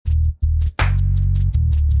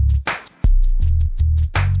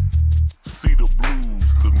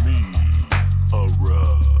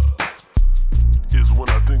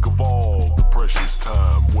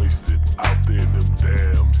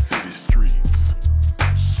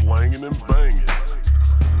swanging and banging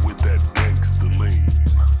with that gangster lean.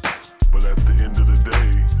 But at the end of the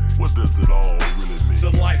day, what does it all really mean?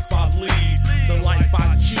 The life I lead, the life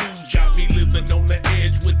I choose, got me living on the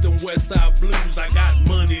edge with them West Side blues. I got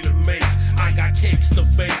money to make, I got cakes to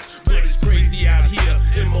bake, but it's crazy out here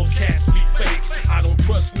and most cats be fake. I don't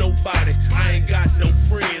trust nobody, I ain't got no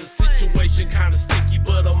friends. Situation kinda sticky,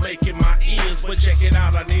 but I'm making my ends. But check it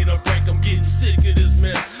out, I need a break, I'm getting sick of this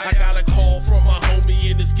mess. I got a call from my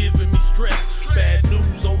homie and it's giving me stress. Bad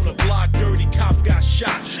news on the block, dirty cop got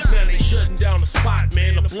shot. Now they shutting down the spot,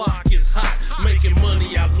 man, the block is hot. Making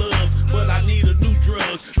money I love, but I need a new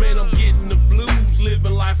drug. Man, I'm getting the blues,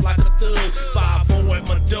 living life like a thug. 5-0 at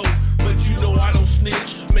my dope, but you know I don't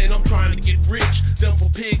snitch. Man, I'm trying to get rich, dump a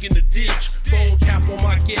pig in the ditch. Phone cap on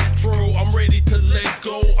my Gatro, I'm ready to let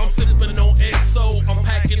go. I'm sipping on XO, I'm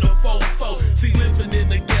packing a fofo. See, living in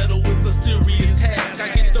the ghetto is a serious task. I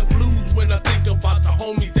get the blues when I think about the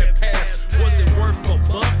homies that passed. Was it worth a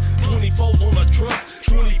buck? 24s on a truck,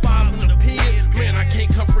 25 in the pen. Man, I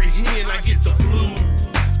can't comprehend, I get the blues.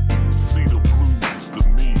 See, the blues to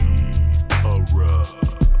me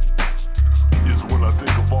is when I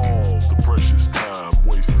think of all the precious time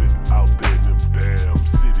wasted out there in them damn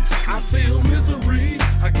city streets. I feel misery,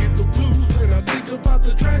 I get the blues when I think about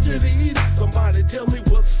the tragedies. Somebody tell me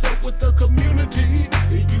what's up with the community.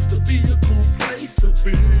 It used to be a cool place to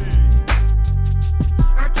be.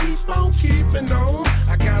 I keep on keeping on.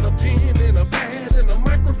 I got a pen and a pad and a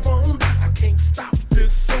microphone. I can't stop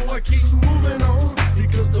this, so I keep moving on,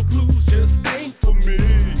 because the blues just ain't for me.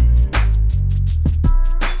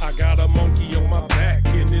 I got a monkey on my back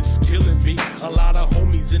and it's killing me. A lot of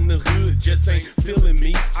homies in the hood just ain't feeling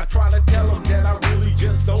me. I try to tell them that I really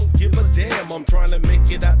just don't give a damn. I'm trying to make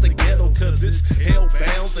it out the ghetto, cause it's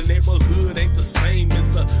hellbound. The neighborhood ain't the same,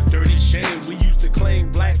 it's a dirty shame. We used to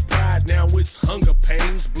claim black pride, now it's hunger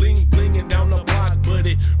pains. Bling blinging down the block, but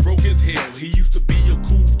it broke his hell. He used to be a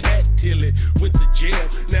cool cat till it went to jail.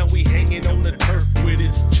 Now we hanging on the turf with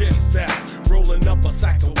his chest out, rolling up a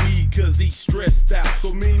sack of weed cause he's stressed out.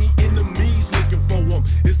 So many enemies looking for him,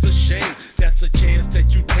 it's a shame. That's the chance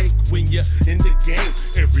that you take when you're in the game.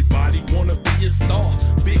 Everybody wanna be a star,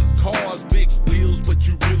 big cars, big